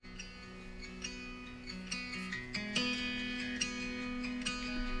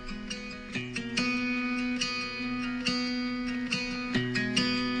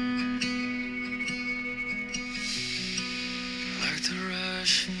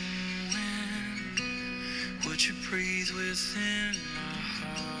breathe within my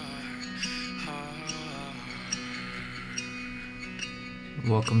heart.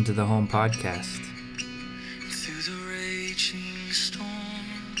 Welcome to the Home Podcast. Through the raging storm,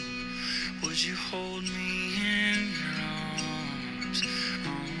 would you hold me in your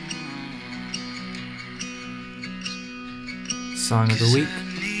arms? Song of the week.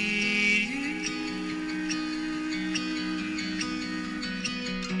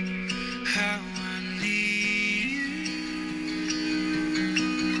 How I need you.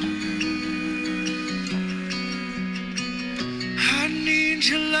 I need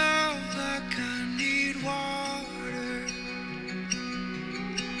your love like I need water.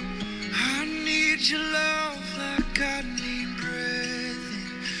 I need your love like I need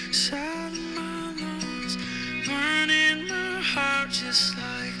breath inside my lungs, burning my heart just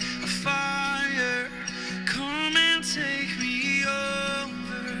like a fire. Come and take me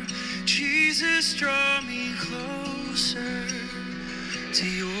over. Jesus, draw me closer to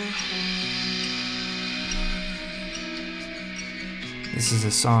your heart. This is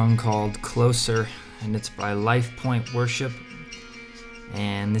a song called Closer, and it's by Life Point Worship.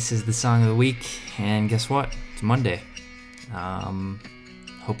 And this is the song of the week. And guess what? It's Monday.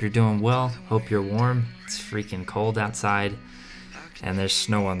 Hope you're doing well. Hope you're warm. It's freaking cold outside, and there's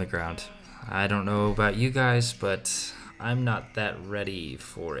snow on the ground. I don't know about you guys, but I'm not that ready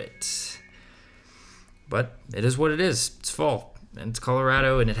for it. But it is what it is. It's fall, and it's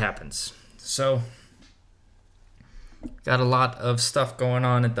Colorado, and it happens. So, got a lot of stuff going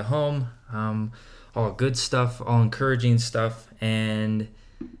on at the home. All good stuff, all encouraging stuff, and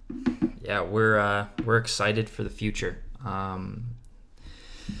yeah, we're excited for the future.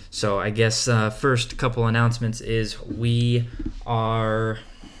 So I guess first couple announcements is we are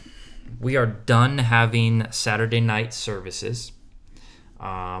done having Saturday night services,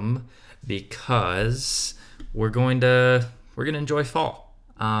 because we're gonna enjoy fall.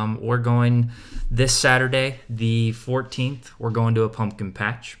 We're going this Saturday, the 14th. We're going to a pumpkin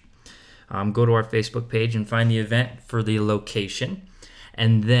patch. Go to our Facebook page and find the event for the location.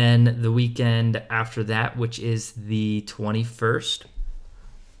 And then the weekend after that, which is the 21st,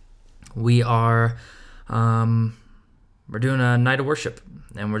 we're doing a night of worship,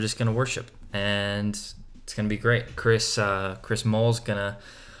 and we're just gonna worship, and it's gonna be great. Chris Moll's gonna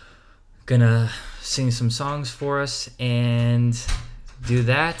sing some songs for us and do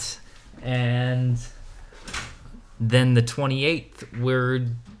that. And then the 28th, we're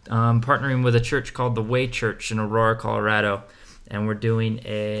partnering with a church called the Way Church in Aurora, Colorado, and we're doing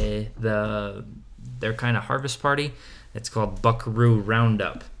their kind of harvest party. It's called Buckaroo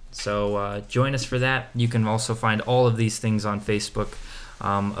Roundup. So join us for that. You can also find all of these things on Facebook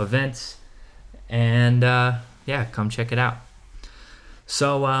events, and come check it out.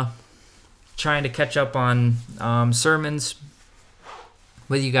 So trying to catch up on sermons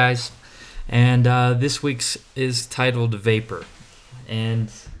with you guys, and this week's is titled Vapor,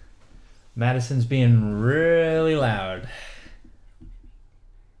 and Madison's being really loud.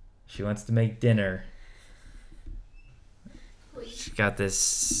 She wants to make dinner. She's got this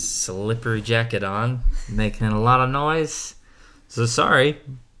slippery jacket on, making a lot of noise. So sorry.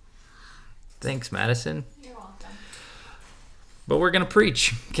 Thanks, Madison. You're welcome. But we're going to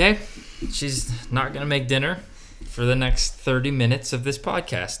preach, okay? She's not going to make dinner for the next 30 minutes of this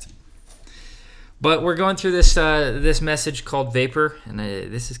podcast. But we're going through this message called Vapor, and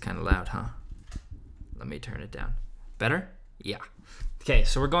this is kind of loud, huh? Let me turn it down. Better? Yeah. Okay,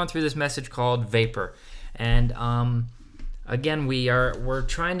 so we're going through this message called Vapor, and again, we're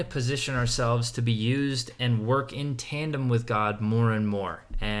trying to position ourselves to be used and work in tandem with God more and more,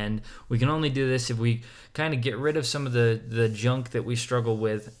 and we can only do this if we kind of get rid of some of the junk that we struggle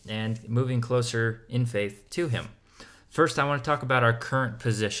with and moving closer in faith to Him. First, I want to talk about our current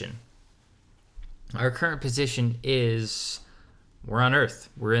position. Our current position is we're on Earth.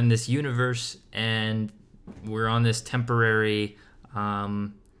 We're in this universe, and we're on this temporary,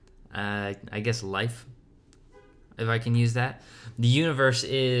 I guess, life, if I can use that. The universe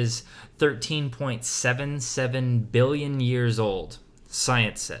is 13.77 billion years old,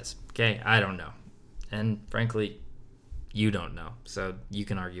 science says. Okay, I don't know. And frankly, you don't know, so you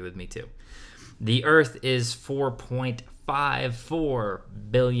can argue with me too. The Earth is 4.54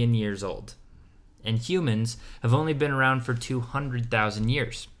 billion years old, and humans have only been around for 200,000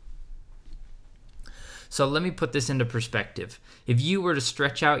 years. So let me put this into perspective. If you were to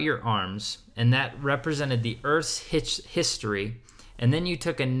stretch out your arms, and that represented the Earth's history, and then you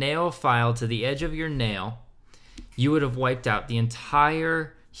took a nail file to the edge of your nail, you would have wiped out the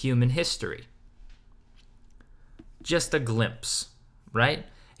entire human history. Just a glimpse, right?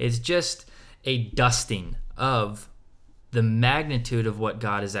 It's just a dusting of the magnitude of what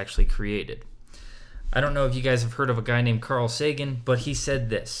God has actually created. I don't know if you guys have heard of a guy named Carl Sagan, but he said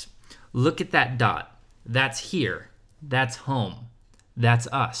this: look at that dot. That's here. That's home. That's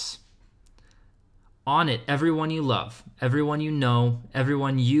us. On it, everyone you love, everyone you know,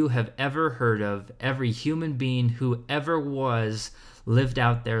 everyone you have ever heard of, every human being who ever was, lived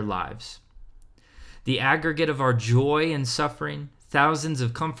out their lives. The aggregate of our joy and suffering, thousands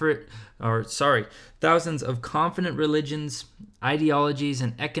of confident religions, ideologies,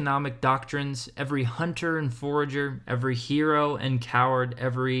 and economic doctrines, every hunter and forager, every hero and coward,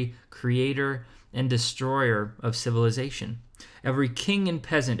 every creator and destroyer of civilization, every king and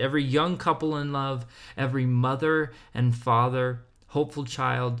peasant, every young couple in love, every mother and father, hopeful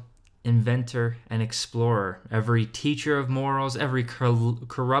child, inventor and explorer, every teacher of morals, every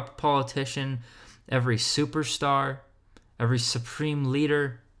corrupt politician, every superstar, every supreme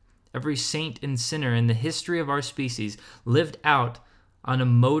leader, every saint and sinner in the history of our species lived out on a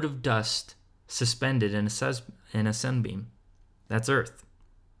mote of dust suspended in a sunbeam. That's Earth.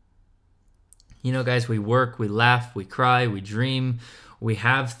 You know, guys, we work, we laugh, we cry, we dream, we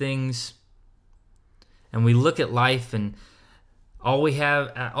have things, and we look at life, and all we've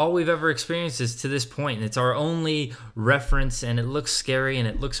ever experienced is to this point, and it's our only reference, and it looks scary and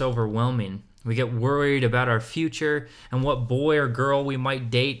it looks overwhelming. We get worried about our future and what boy or girl we might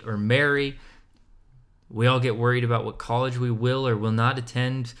date or marry. We all get worried about what college we will or will not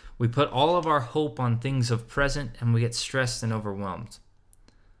attend. We put all of our hope on things of present, and we get stressed and overwhelmed.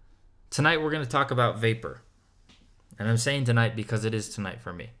 Tonight we're going to talk about vapor. And I'm saying tonight because it is tonight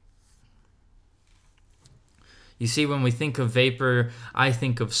for me. You see, when we think of vapor, I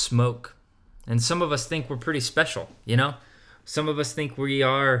think of smoke. And some of us think we're pretty special, you know? Some of us think we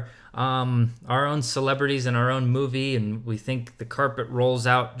are our own celebrities in our own movie, and we think the carpet rolls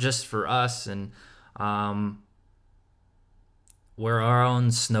out just for us, and we're our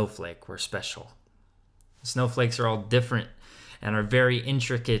own snowflake. We're special. Snowflakes are all different and are very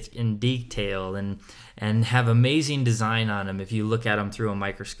intricate in detail and have amazing design on them if you look at them through a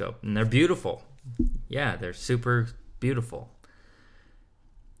microscope. And they're beautiful. Yeah, they're super beautiful.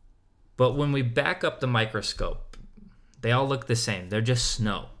 But when we back up the microscope, they all look the same. They're just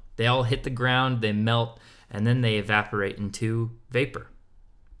snow. They all hit the ground, they melt, and then they evaporate into vapor.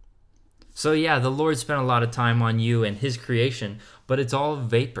 So yeah, the Lord spent a lot of time on you and his creation, but it's all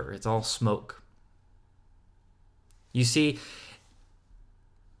vapor. It's all smoke. You see,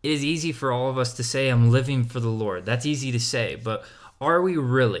 it is easy for all of us to say, I'm living for the Lord. That's easy to say, but are we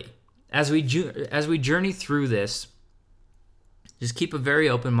really? As we journey through this, just keep a very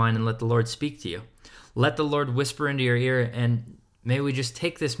open mind and let the Lord speak to you. Let the Lord whisper into your ear, and may we just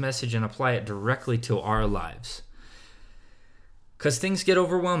take this message and apply it directly to our lives. Because things get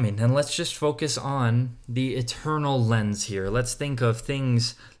overwhelming, and let's just focus on the eternal lens here. Let's think of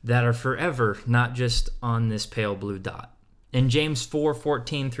things that are forever, not just on this pale blue dot. In James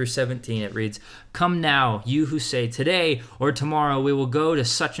 4:14 through 17, it reads, "Come now, you who say, today or tomorrow we will go to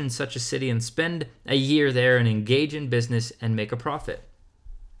such and such a city and spend a year there and engage in business and make a profit."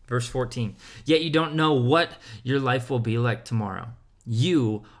 Verse 14, "Yet you don't know what your life will be like tomorrow.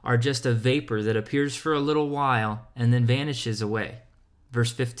 You are just a vapor that appears for a little while and then vanishes away."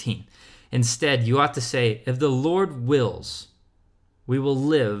 Verse 15, "Instead, you ought to say, if the Lord wills, we will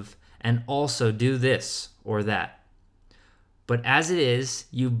live and also do this or that. But as it is,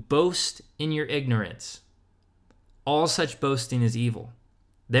 you boast in your ignorance. All such boasting is evil.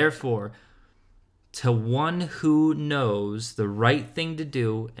 Therefore, to one who knows the right thing to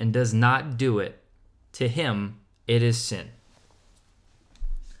do and does not do it, to him it is sin."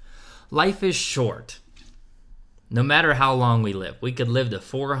 Life is short. No matter how long we live. We could live to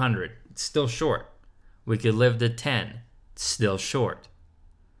 400. It's still short. We could live to 10. It's still short.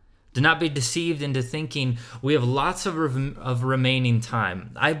 Do not be deceived into thinking we have lots of remaining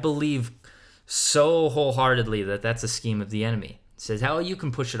time. I believe so wholeheartedly that that's a scheme of the enemy. It says, oh, you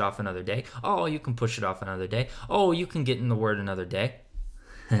can push it off another day. Oh, you can push it off another day. Oh, you can get in the Word another day.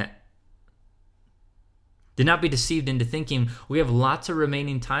 Do not be deceived into thinking we have lots of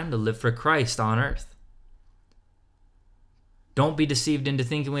remaining time to live for Christ on earth. Don't be deceived into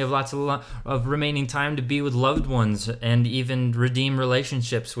thinking we have lots of remaining time to be with loved ones and even redeem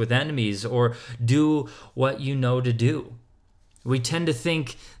relationships with enemies or do what you know to do. We tend to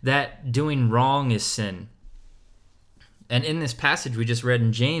think that doing wrong is sin. And in this passage we just read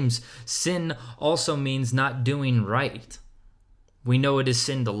in James, sin also means not doing right. We know it is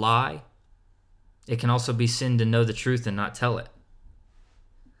sin to lie. It can also be sin to know the truth and not tell it.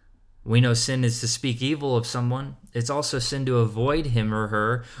 We know sin is to speak evil of someone. It's also sin to avoid him or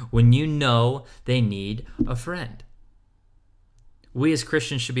her when you know they need a friend. We as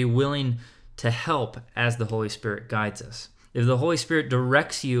Christians should be willing to help as the Holy Spirit guides us. If the Holy Spirit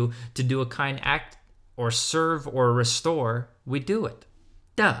directs you to do a kind act or serve or restore, we do it.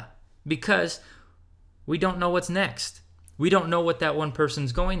 Because we don't know what's next. We don't know what that one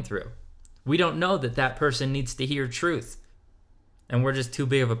person's going through. We don't know that that person needs to hear truth. And we're just too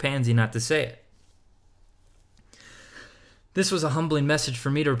big of a pansy not to say it. This was a humbling message for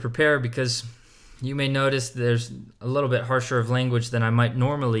me to prepare because you may notice there's a little bit harsher of language than I might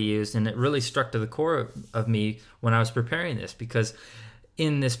normally use, and it really struck to the core of me when I was preparing this, because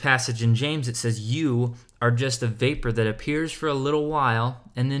in this passage in James it says, you are just a vapor that appears for a little while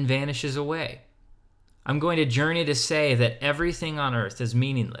and then vanishes away. I'm going to journey to say that everything on earth is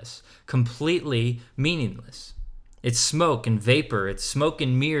meaningless, completely meaningless. It's smoke and vapor, it's smoke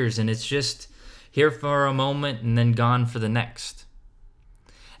and mirrors, and it's just here for a moment and then gone for the next.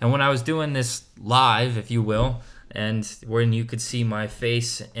 And when I was doing this live, if you will, and when you could see my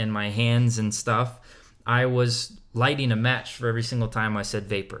face and my hands and stuff, I was lighting a match for every single time I said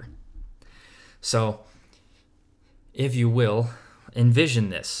vapor. So, if you will,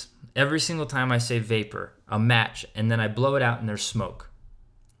 envision this. Every single time I say vapor, a match, and then I blow it out and there's smoke.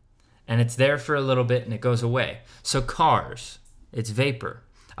 And it's there for a little bit and it goes away. So cars, it's vapor.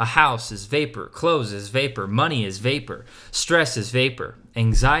 A house is vapor. Clothes is vapor. Money is vapor. Stress is vapor.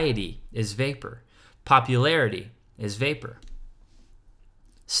 Anxiety is vapor. Popularity is vapor.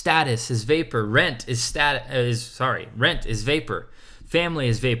 Status is vapor. Rent is vapor. Family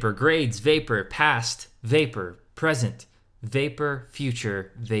is vapor. Grades, vapor. Past, vapor. Present, vapor.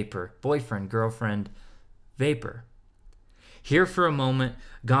 Future, vapor. Boyfriend, girlfriend, vapor. Here for a moment,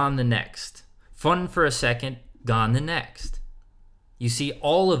 gone the next. Fun for a second, gone the next. You see,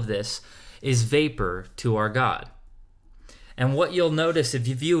 all of this is vapor to our God. And what you'll notice,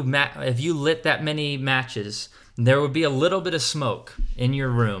 if you lit that many matches, there would be a little bit of smoke in your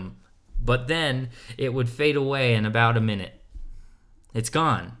room, but then it would fade away in about a minute. It's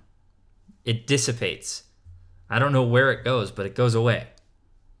gone. It dissipates. I don't know where it goes, but it goes away.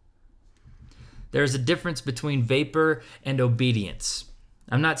 There's a difference between vapor and obedience.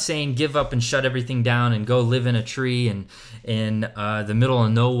 I'm not saying give up and shut everything down and go live in a tree and in the middle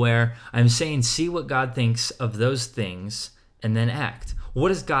of nowhere. I'm saying see what God thinks of those things and then act. What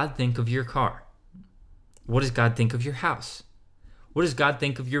does God think of your car? What does God think of your house? What does God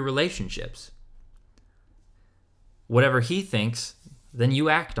think of your relationships? Whatever he thinks, then you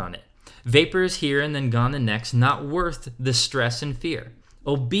act on it. Vapor is here and then gone the next, not worth the stress and fear.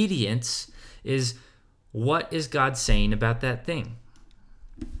 Obedience is what is God saying about that thing?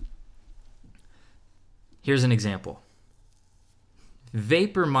 Here's an example.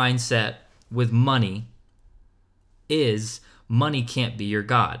 Vapor mindset with money is money can't be your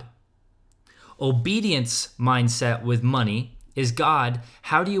God. Obedience mindset with money is God,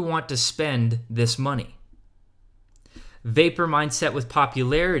 how do you want to spend this money? Vapor mindset with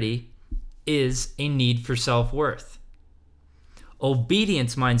popularity is a need for self-worth.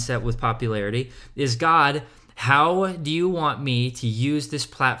 Obedience mindset with popularity is God, how do you want me to use this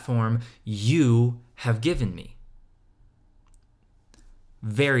platform you have given me?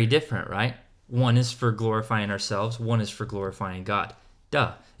 Very different, right? One is for glorifying ourselves, one is for glorifying God.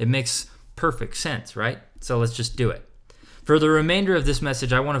 It makes perfect sense, right? So let's just do it. For the remainder of this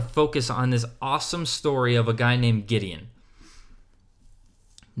message, I want to focus on this awesome story of a guy named Gideon.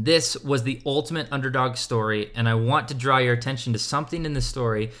 This was the ultimate underdog story, and I want to draw your attention to something in the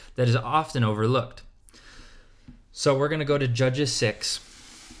story that is often overlooked. So we're going to go to Judges 6,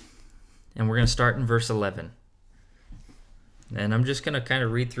 and we're going to start in verse 11. And I'm just going to kind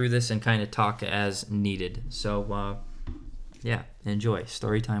of read through this and kind of talk as needed. So, enjoy.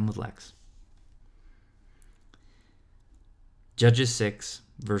 Story time with Lex. Judges 6,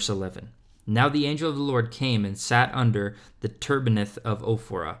 verse 11. Now the angel of the Lord came and sat under the terebinth of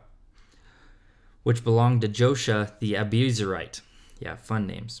Ophrah, which belonged to Joshua the Abiezrite. Yeah, fun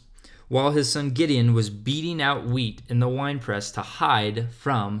names. While his son Gideon was beating out wheat in the winepress to hide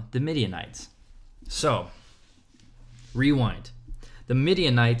from the Midianites. So, rewind. The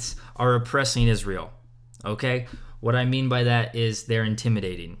Midianites are oppressing Israel. Okay? What I mean by that is they're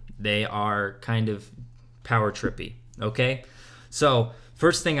intimidating. They are kind of power trippy. Okay? So,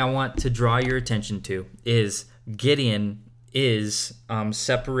 first thing I want to draw your attention to is Gideon is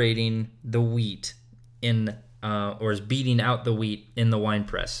separating the wheat or is beating out the wheat in the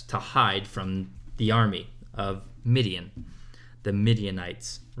winepress to hide from the army of Midian, the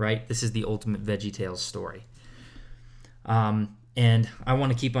Midianites, right? This is the ultimate VeggieTales story. And I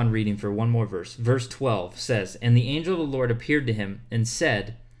want to keep on reading for one more verse. Verse 12 says, "And the angel of the Lord appeared to him and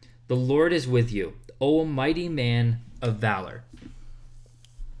said, 'The Lord is with you, O mighty man of valor.'"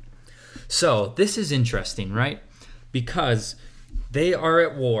 So this is interesting, right? Because they are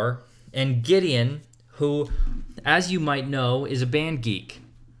at war, and Gideon, who, as you might know, is a band geek,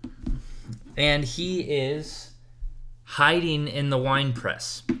 and he is hiding in the wine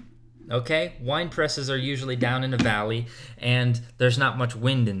press. Okay? Wine presses are usually down in a valley, and there's not much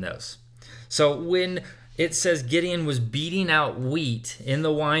wind in those. So when it says Gideon was beating out wheat in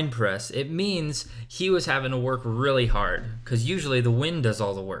the wine press, it means he was having to work really hard, because usually the wind does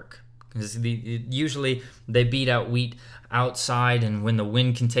all the work. Because usually they beat out wheat outside, and when the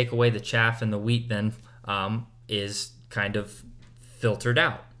wind can take away the chaff, and the wheat then is kind of filtered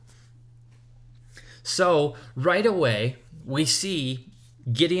out. So right away, we see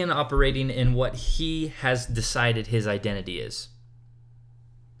Gideon operating in what he has decided his identity is.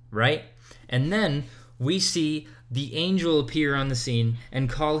 Right? And then we see the angel appear on the scene and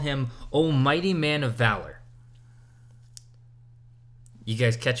call him, "O mighty man of valor." You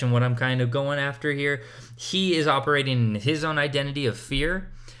guys catching what I'm kind of going after here? He is operating in his own identity of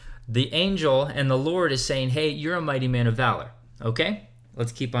fear. The angel and the Lord is saying, "Hey, you're a mighty man of valor." Okay?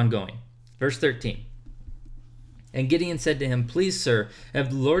 Let's keep on going. Verse 13. "And Gideon said to him, 'Please, sir, if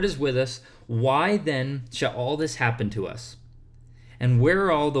the Lord is with us, why then shall all this happen to us? And where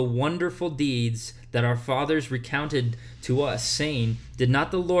are all the wonderful deeds that our fathers recounted to us, saying, Did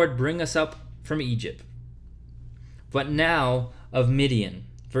not the Lord bring us up from Egypt? But now of Midian.'"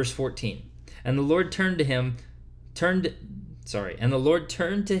 Verse 14. And the Lord turned to him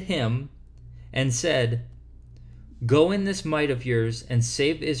and said, "Go in this might of yours and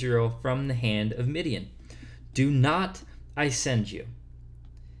save Israel from the hand of Midian. Do not I send you?"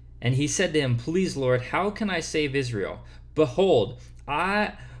 And he said to him, "Please, Lord, how can I save Israel? Behold,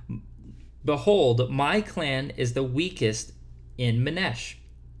 my clan is the weakest in Manasseh,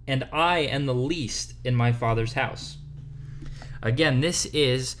 and I am the least in my father's house." Again, this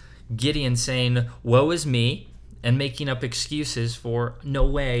is Gideon saying, "Woe is me," and making up excuses for, no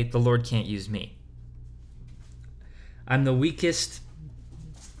way, the Lord can't use me. I'm the weakest.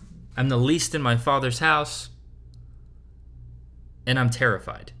 I'm the least in my father's house. And I'm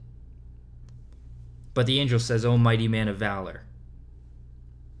terrified. But the angel says, "O mighty man of valor."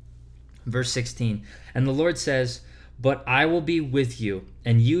 Verse 16. And the Lord says, "But I will be with you,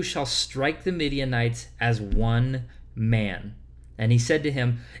 and you shall strike the Midianites as one man." And he said to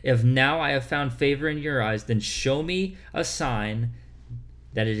him, "If now I have found favor in your eyes, then show me a sign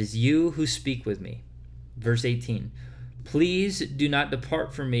that it is you who speak with me." Verse 18. "Please do not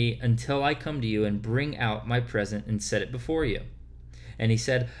depart from me until I come to you and bring out my present and set it before you." And he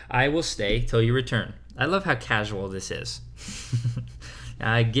said, "I will stay till you return." I love how casual this is.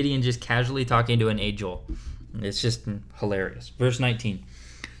 Gideon just casually talking to an angel. It's just hilarious. Verse 19.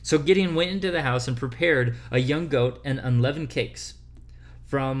 "So Gideon went into the house and prepared a young goat and unleavened cakes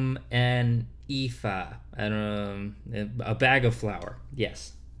from an ephah, a bag of flour.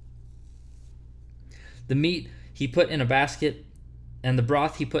 Yes. The meat he put in a basket, and the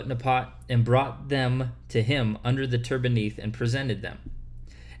broth he put in a pot, and brought them to him under the tur beneath, and presented them.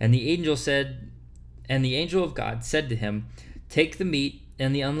 And the angel of God said to him, "Take the meat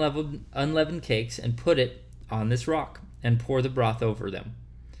and the unleavened cakes, and put it on this rock, and pour the broth over them."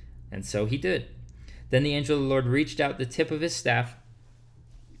 And so he did. Then the angel of the Lord reached out the tip of his staff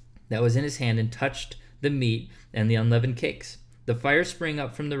that was in his hand, and touched the meat and the unleavened cakes. The fire sprang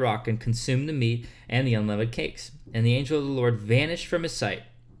up from the rock and consumed the meat and the unleavened cakes. And the angel of the Lord vanished from his sight.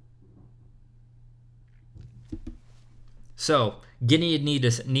 So Gideon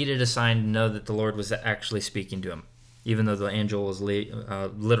needed a sign to know that the Lord was actually speaking to him, even though the angel was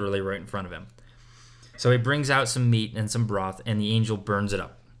literally right in front of him. So he brings out some meat and some broth, and the angel burns it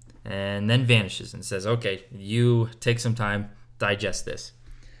up, and then vanishes and says, "Okay, you take some time, digest this."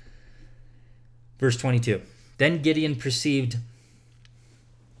 Verse 22. Then Gideon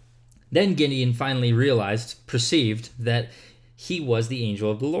finally perceived that he was the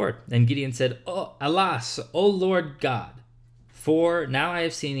angel of the Lord. And Gideon said, "Oh, alas, O Lord God, for now I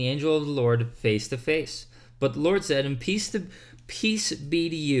have seen the angel of the Lord face to face." But the Lord said, "And peace be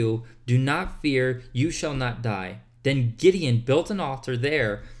to you. Do not fear, you shall not die." Then Gideon built an altar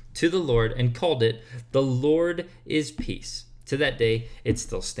there to the Lord and called it, "The Lord is Peace." To that day, it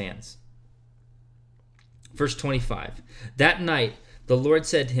still stands. Verse 25. That night, the Lord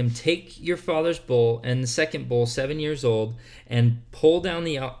said to him, "Take your father's bull and the second bull 7 years old, and pull down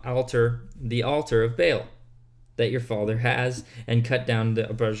the altar of Baal that your father has, and cut down the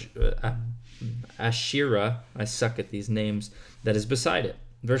Asherah, I suck at these names, that is beside it.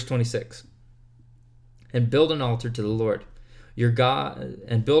 Verse 26. And build an altar to the Lord your God,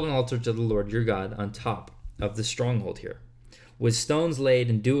 your God on top of the stronghold here, with stones laid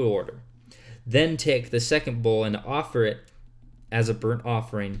in due order. Then take the second bull and offer it as a burnt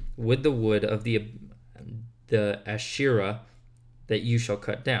offering with the wood of the Asherah that you shall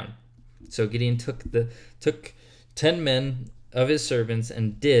cut down. So Gideon took 10 men of his servants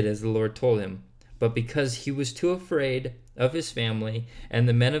and did as the Lord told him. But because he was too afraid of his family and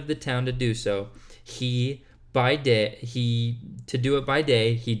the men of the town to do so, he did it by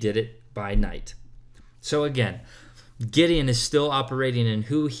day, he did it by night. So again, Gideon is still operating in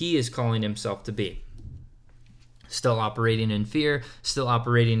who he is calling himself to be. Still operating in fear, still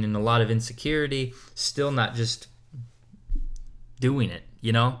operating in a lot of insecurity, still not just doing it,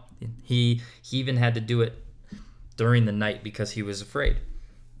 you know? He even had to do it during the night because he was afraid.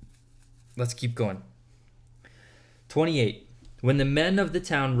 Let's keep going. 28. When the men of the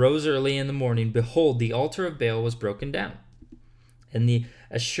town rose early in the morning, behold, the altar of Baal was broken down, and the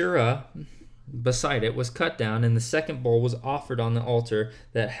Asherah beside it was cut down, and the second bull was offered on the altar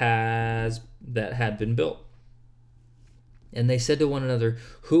that had been built. And they said to one another,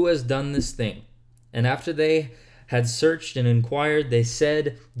 who has done this thing? And after they had searched and inquired, they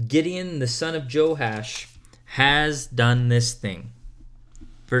said, Gideon, the son of Joash, has done this thing.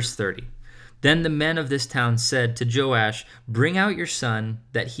 Verse 30. Then the men of this town said to Joash, bring out your son,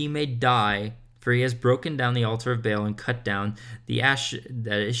 that he may die, for he has broken down the altar of Baal and cut down the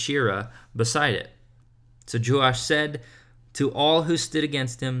Asherah beside it. So Joash said to all who stood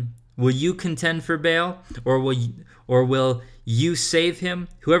against him, will you contend for Baal, or will you save him?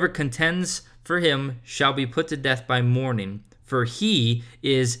 Whoever contends for him shall be put to death by morning, for he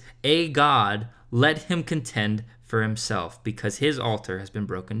is a god. Let him contend for himself, because his altar has been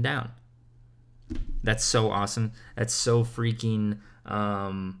broken down. That's so awesome. That's so freaking,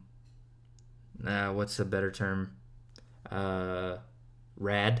 what's a better term?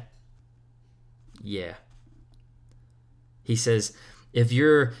 Rad? Yeah. He says, if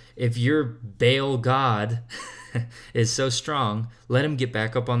your Baal god is so strong, let him get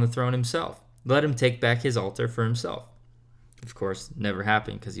back up on the throne himself. Let him take back his altar for himself. Of course, never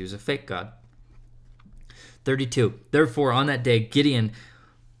happened because he was a fake god. 32. Therefore, on that day, Gideon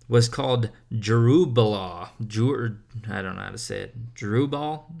was called Jerubbaal. I don't know how to say it.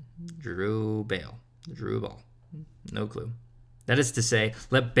 Jerubbaal. No clue. That is to say,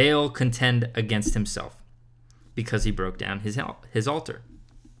 let Baal contend against himself, because he broke down his altar.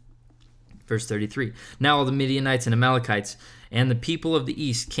 Verse 33. Now all the Midianites and Amalekites and the people of the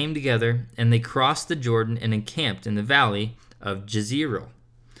east came together, and they crossed the Jordan and encamped in the valley of Jezreel.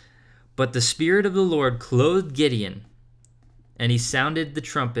 But the Spirit of the Lord clothed Gideon, and he sounded the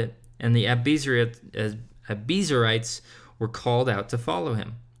trumpet, and the Abiezrites were called out to follow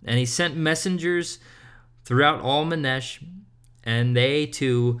him. And he sent messengers throughout all Manesh, and they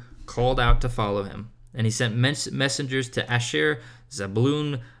too called out to follow him. And he sent messengers to Asher,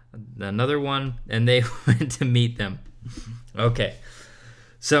 Zebulun, another one, and they went to meet them. Okay,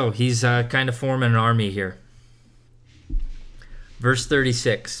 so he's kind of forming an army here. Verse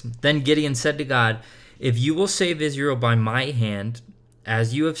 36. Then Gideon said to God, if you will save Israel by my hand,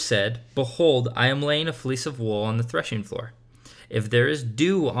 as you have said, behold, I am laying a fleece of wool on the threshing floor. If there is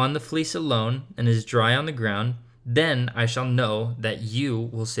dew on the fleece alone, and is dry on the ground, then I shall know that you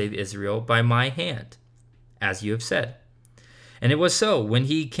will save Israel by my hand, as you have said. And it was so. When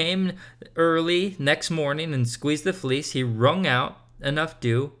he came early next morning and squeezed the fleece, he wrung out enough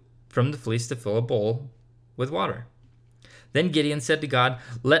dew from the fleece to fill a bowl with water. Then Gideon said to God,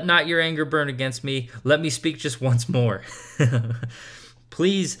 let not your anger burn against me. Let me speak just once more.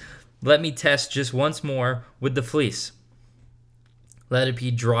 Please let me test just once more with the fleece. Let it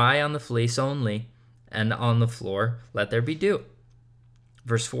be dry on the fleece only, and on the floor let there be dew.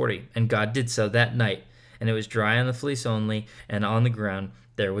 Verse 40. And God did so that night, and it was dry on the fleece only, and on the ground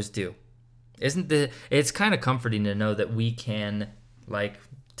there was dew. It's kind of comforting to know that we can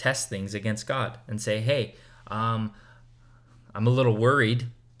test things against God and say, hey, I'm a little worried.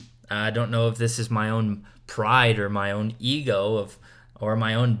 I don't know if this is my own pride or my own ego or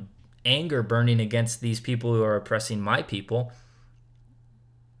my own anger burning against these people who are oppressing my people.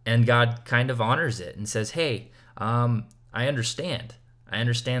 And God kind of honors it and says, hey, I understand. I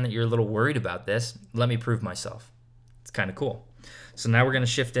understand that you're a little worried about this. Let me prove myself. It's kind of cool. So now we're going to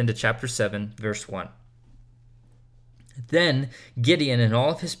shift into chapter 7, verse 1. Then Gideon and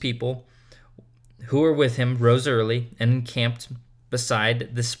all of his people who were with him rose early and encamped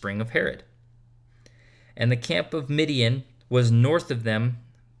beside the spring of Harod. And the camp of Midian was north of them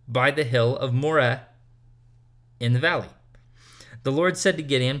by the hill of Moreh in the valley. The Lord said to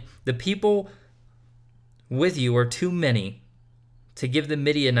Gideon, the people with you are too many to give the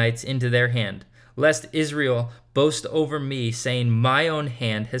Midianites into their hand, lest Israel boast over me, saying, my own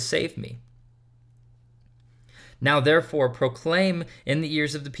hand has saved me. Now therefore proclaim in the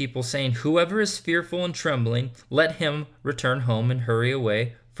ears of the people, saying, whoever is fearful and trembling, let him return home and hurry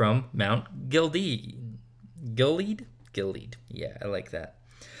away from Mount Gilead. Gilead. Yeah, I like that.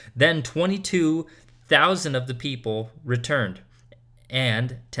 Then 22,000 of the people returned,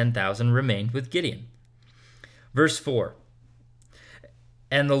 and 10,000 remained with Gideon. Verse 4.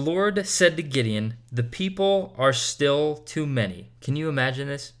 And the Lord said to Gideon, the people are still too many. Can you imagine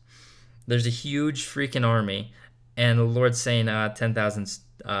this? There's a huge freaking army, and the Lord's saying, 10,000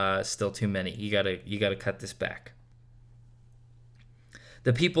 still too many. You gotta cut this back.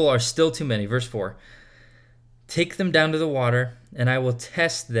 The people are still too many. Verse 4. Take them down to the water, and I will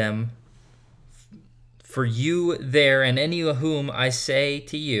test them for you there, and any of whom I say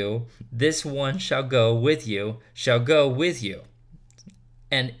to you, this one shall go with you, shall go with you.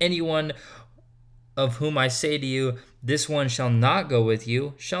 And anyone of whom I say to you, this one shall not go with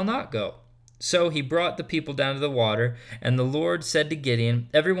you, shall not go. So he brought the people down to the water, and the Lord said to Gideon,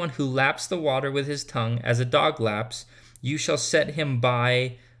 everyone who laps the water with his tongue as a dog laps, you shall set him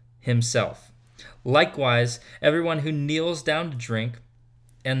by himself. Likewise, everyone who kneels down to drink,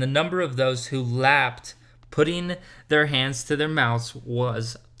 and the number of those who lapped, putting their hands to their mouths,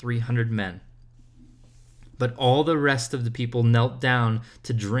 was 300 men. But all the rest of the people knelt down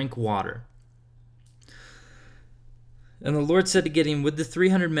to drink water. And the Lord said to Gideon, with the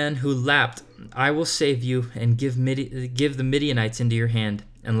 300 men who lapped, I will save you and give the Midianites into your hand,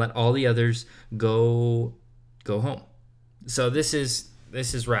 and let all the others go home. So this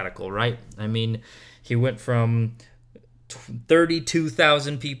is radical, right? I mean, he went from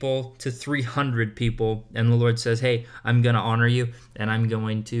 32,000 people to 300 people, and the Lord says, hey, I'm going to honor you, and I'm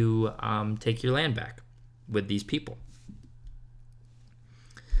going to take your land back with these people.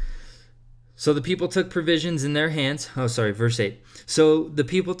 So the people took provisions in their hands. Verse 8. So the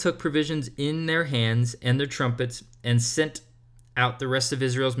people took provisions in their hands and their trumpets, and sent out the rest of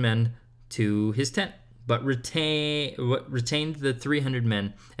Israel's men to his tent, but retained the 300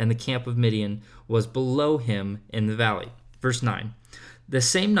 men, and the camp of Midian was below him in the valley. Verse 9. The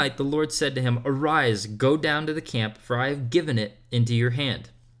same night the Lord said to him, arise, go down to the camp, for I have given it into your hand.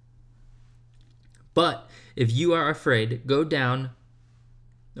 But if you are afraid, go down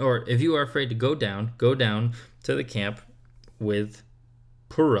to the camp with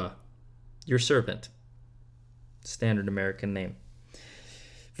Purah, your servant. Standard American name.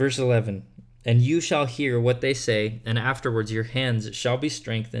 Verse 11. And you shall hear what they say, and afterwards your hands shall be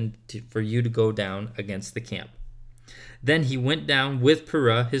strengthened for you to go down against the camp. Then he went down with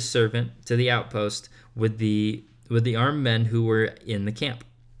Purah, his servant, to the outpost with the armed men who were in the camp.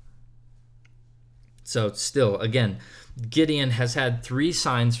 So still, again, Gideon has had 3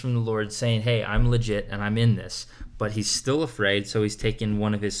 signs from the Lord saying, hey, I'm legit and I'm in this. But he's still afraid, so he's taken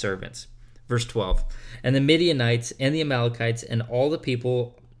one of his servants. Verse 12. And the Midianites and the Amalekites and all the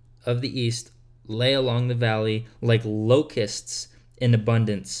people of the east lay along the valley like locusts in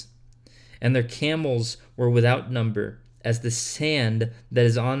abundance. And their camels were without number, as the sand that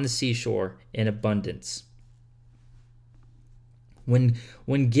is on the seashore in abundance.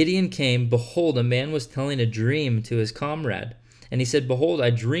 When Gideon came, behold, a man was telling a dream to his comrade. And he said, behold, I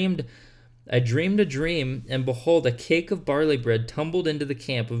dreamed a dream, and behold, a cake of barley bread tumbled into the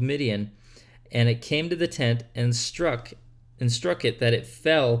camp of Midian, and it came to the tent and struck it, that it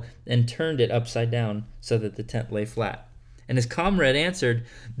fell and turned it upside down, so that the tent lay flat. And his comrade answered,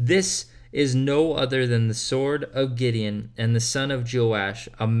 this is no other than the sword of Gideon and the son of Joash,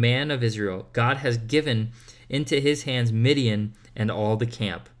 a man of Israel. God has given into his hands Midian and all the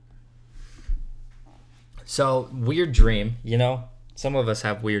camp. So, weird dream, Some of us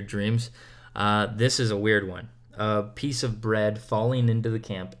have weird dreams. This is a weird one. A piece of bread falling into the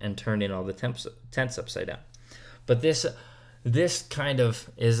camp and turning all the tents upside down. But this kind of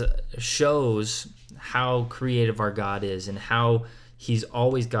shows how creative our God is and how he's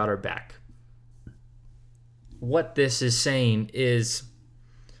always got our back. What this is saying is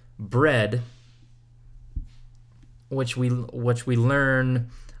bread, which we learn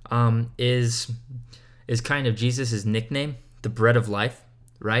is kind of Jesus' nickname, the bread of life,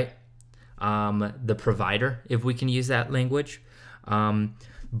 right? The provider, if we can use that language.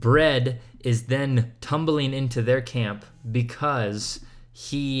 Bread is then tumbling into their camp because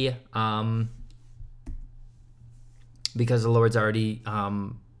the Lord's already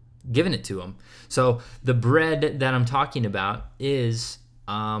given it to him. So the bread that I'm talking about is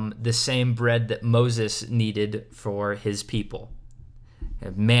the same bread that Moses needed for his people.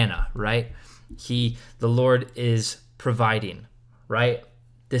 Manna, right? The Lord is providing, right?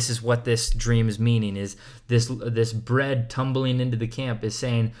 This is what this dream is meaning, is this bread tumbling into the camp is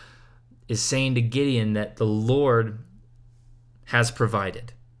saying to Gideon that the Lord has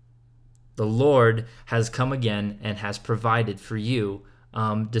provided. The Lord has come again and has provided for you,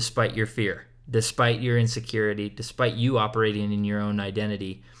 despite your fear, despite your insecurity, despite you operating in your own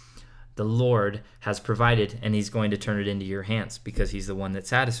identity. The Lord has provided, and he's going to turn it into your hands because he's the one that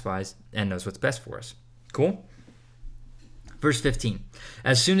satisfies and knows what's best for us. Cool? Verse 15.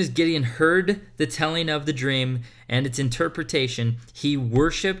 As soon as Gideon heard the telling of the dream and its interpretation, he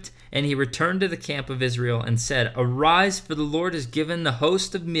worshipped, and he returned to the camp of Israel and said, "Arise, for the Lord has given the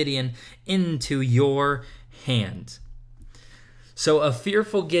host of Midian into your hand." So a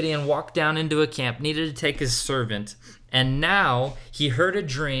fearful Gideon walked down into a camp, needed to take his servant, and now he heard a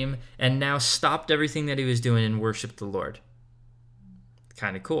dream and now stopped everything that he was doing and worshiped the Lord.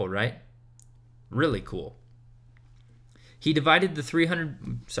 Kind of cool, right? Really cool. He divided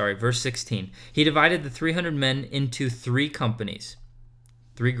the verse 16. He divided the 300 men into 3 companies,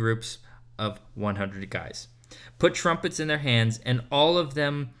 3 groups of 100 guys. Put trumpets in their hands, and all of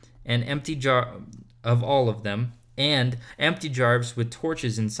them, and empty jars with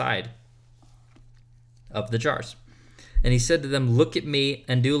torches inside of the jars. And he said to them, "Look at me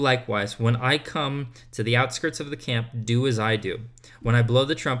and do likewise. When I come to the outskirts of the camp, do as I do. When I blow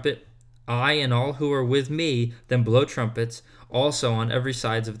the trumpet, I and all who are with me, then blow trumpets also on every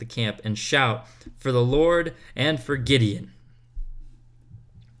side of the camp, and shout for the Lord and for Gideon."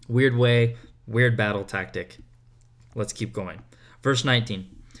 Weird battle tactic. Let's keep going. Verse 19.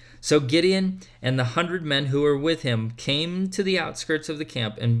 So Gideon and the 100 men who were with him came to the outskirts of the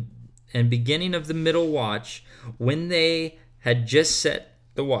camp, and beginning of the middle watch, when they had just set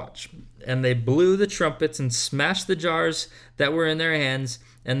the watch, and they blew the trumpets and smashed the jars that were in their hands,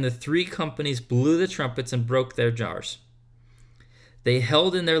 and the 3 companies blew the trumpets and broke their jars. They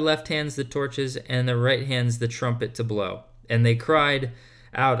held in their left hands the torches, and their right hands the trumpet to blow. And they cried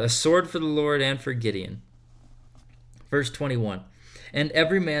out, "A sword for the Lord and for Gideon." Verse 21. And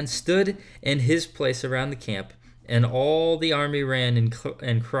every man stood in his place around the camp, and all the army ran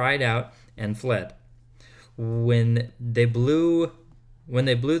and cried out and fled. When they blew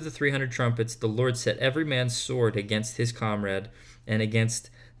the 300 trumpets, the Lord set every man's sword against his comrade and against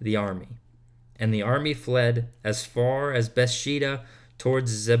the army. And the army fled as far as Bethsheba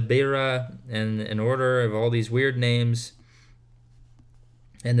towards Zebirah, and in order of all these weird names.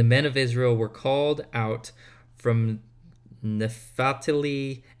 And the men of Israel were called out from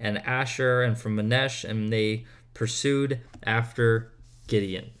Naphtali and Asher and from Manasseh, and they pursued after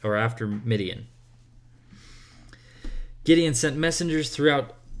Midian. Gideon sent messengers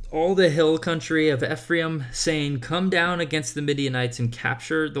throughout all the hill country of Ephraim, saying, "Come down against the Midianites and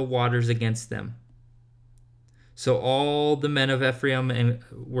capture the waters against them." So all the men of Ephraim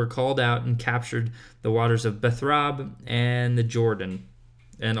were called out and captured the waters of Bethrab and the Jordan,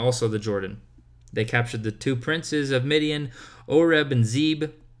 and also the Jordan. They captured the 2 princes of Midian, Oreb and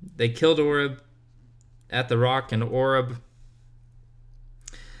Zeb. They killed Oreb at the rock, and Oreb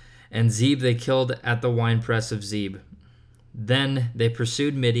and Zeb they killed at the winepress of Zeb. Then they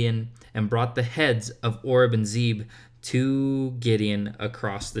pursued Midian and brought the heads of Oreb and Zeb to Gideon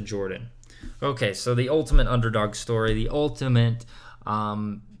across the Jordan. Okay, so the ultimate underdog story, the ultimate,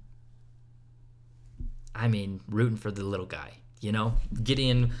 rooting for the little guy, you know?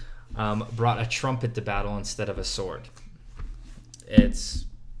 Gideon brought a trumpet to battle instead of a sword. It's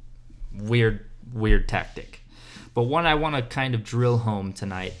weird tactic. But one I want to kind of drill home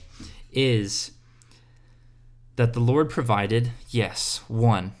tonight is that the Lord provided, yes,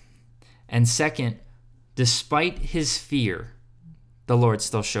 1. And 2nd, despite his fear, the Lord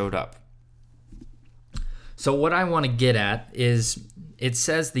still showed up. So what I want to get at is, it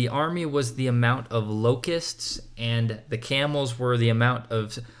says the army was the amount of locusts and the camels were the amount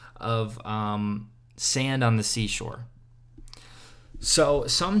of sand on the seashore. So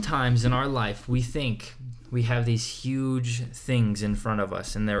sometimes in our life we think we have these huge things in front of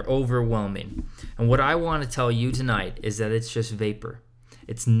us and they're overwhelming. And what I want to tell you tonight is that it's just vapor.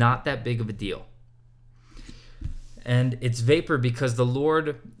 It's not that big of a deal. And it's vapor because if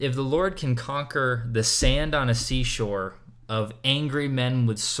the Lord can conquer the sand on a seashore of angry men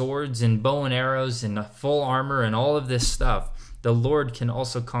with swords and bow and arrows and full armor and all of this stuff, the Lord can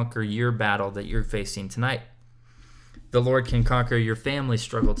also conquer your battle that you're facing tonight. The Lord can conquer your family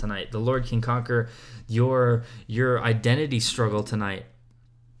struggle tonight. The Lord can conquer your identity struggle tonight.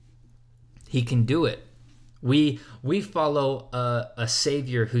 He can do it. We follow a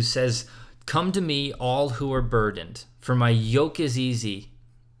Savior who says, "Come to me, all who are burdened, for my yoke is easy."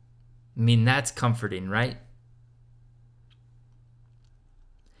 I mean, that's comforting, right?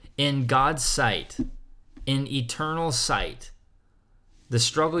 In God's sight, in eternal sight, the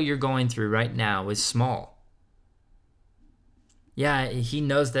struggle you're going through right now is small. Yeah, he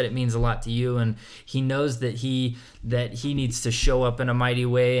knows that it means a lot to you, and he knows that he needs to show up in a mighty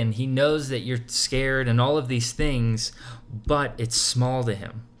way, and he knows that you're scared and all of these things, but it's small to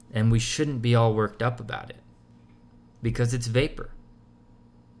him, and we shouldn't be all worked up about it because it's vapor.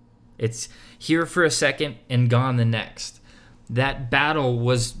 It's here for a second and gone the next. That battle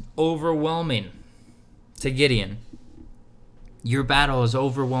was overwhelming to Gideon. Your battle is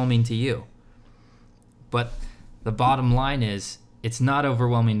overwhelming to you. But the bottom line is, it's not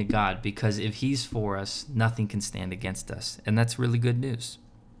overwhelming to God, because if he's for us, nothing can stand against us. And that's really good news.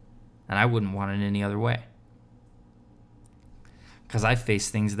 And I wouldn't want it any other way. Because I face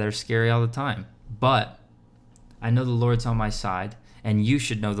things that are scary all the time. But I know the Lord's on my side, and you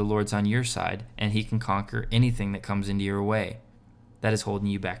should know the Lord's on your side, and he can conquer anything that comes into your way that is holding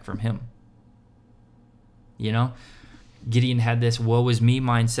you back from him. You know? Gideon had this woe is me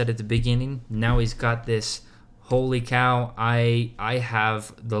mindset at the beginning. Now he's got this, holy cow, I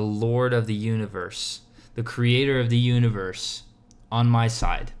have the Lord of the universe, the creator of the universe on my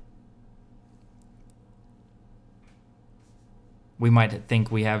side. We might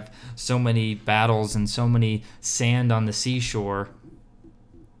think we have so many battles and so many sand on the seashore,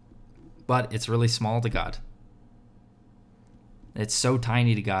 but it's really small to God. It's so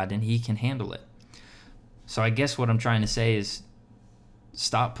tiny to God, and he can handle it. So I guess what I'm trying to say is,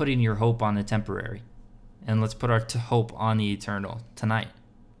 stop putting your hope on the temporary, and let's put our hope on the eternal tonight.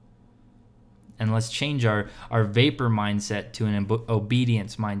 And let's change our vapor mindset to an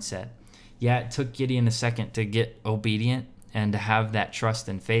obedience mindset. Yeah, it took Gideon a second to get obedient and to have that trust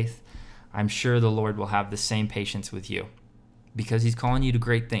and faith. I'm sure the Lord will have the same patience with you, because he's calling you to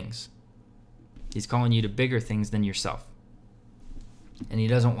great things. He's calling you to bigger things than yourself. And he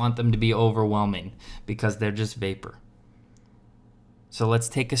doesn't want them to be overwhelming, because they're just vapor. So let's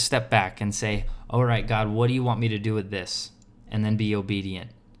take a step back and say, all right, God, what do you want me to do with this? And then be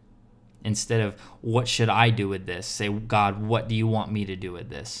obedient. Instead of, what should I do with this? Say, God, what do you want me to do with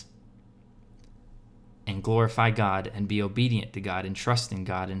this? And glorify God and be obedient to God and trust in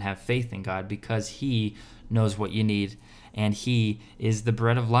God and have faith in God, because he knows what you need, and he is the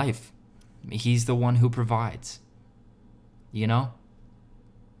bread of life. He's the one who provides. You know?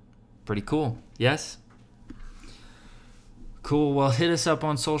 Pretty cool, yes? Cool. Well, hit us up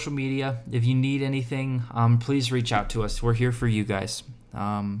on social media. If you need anything, please reach out to us. We're here for you guys.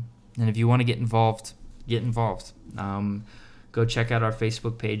 And if you want to get involved, get involved. Go check out our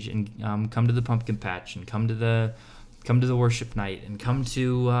Facebook page, and come to the pumpkin patch, and come to the worship night, and come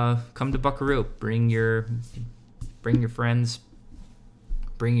to Buckaroo. Bring your friends,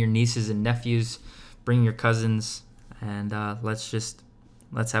 bring your nieces and nephews, bring your cousins, and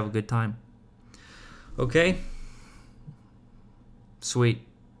let's have a good time. Okay? Sweet.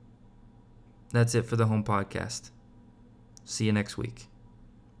 That's it for the home podcast. See you next week.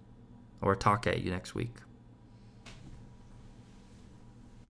 Or talk at you next week.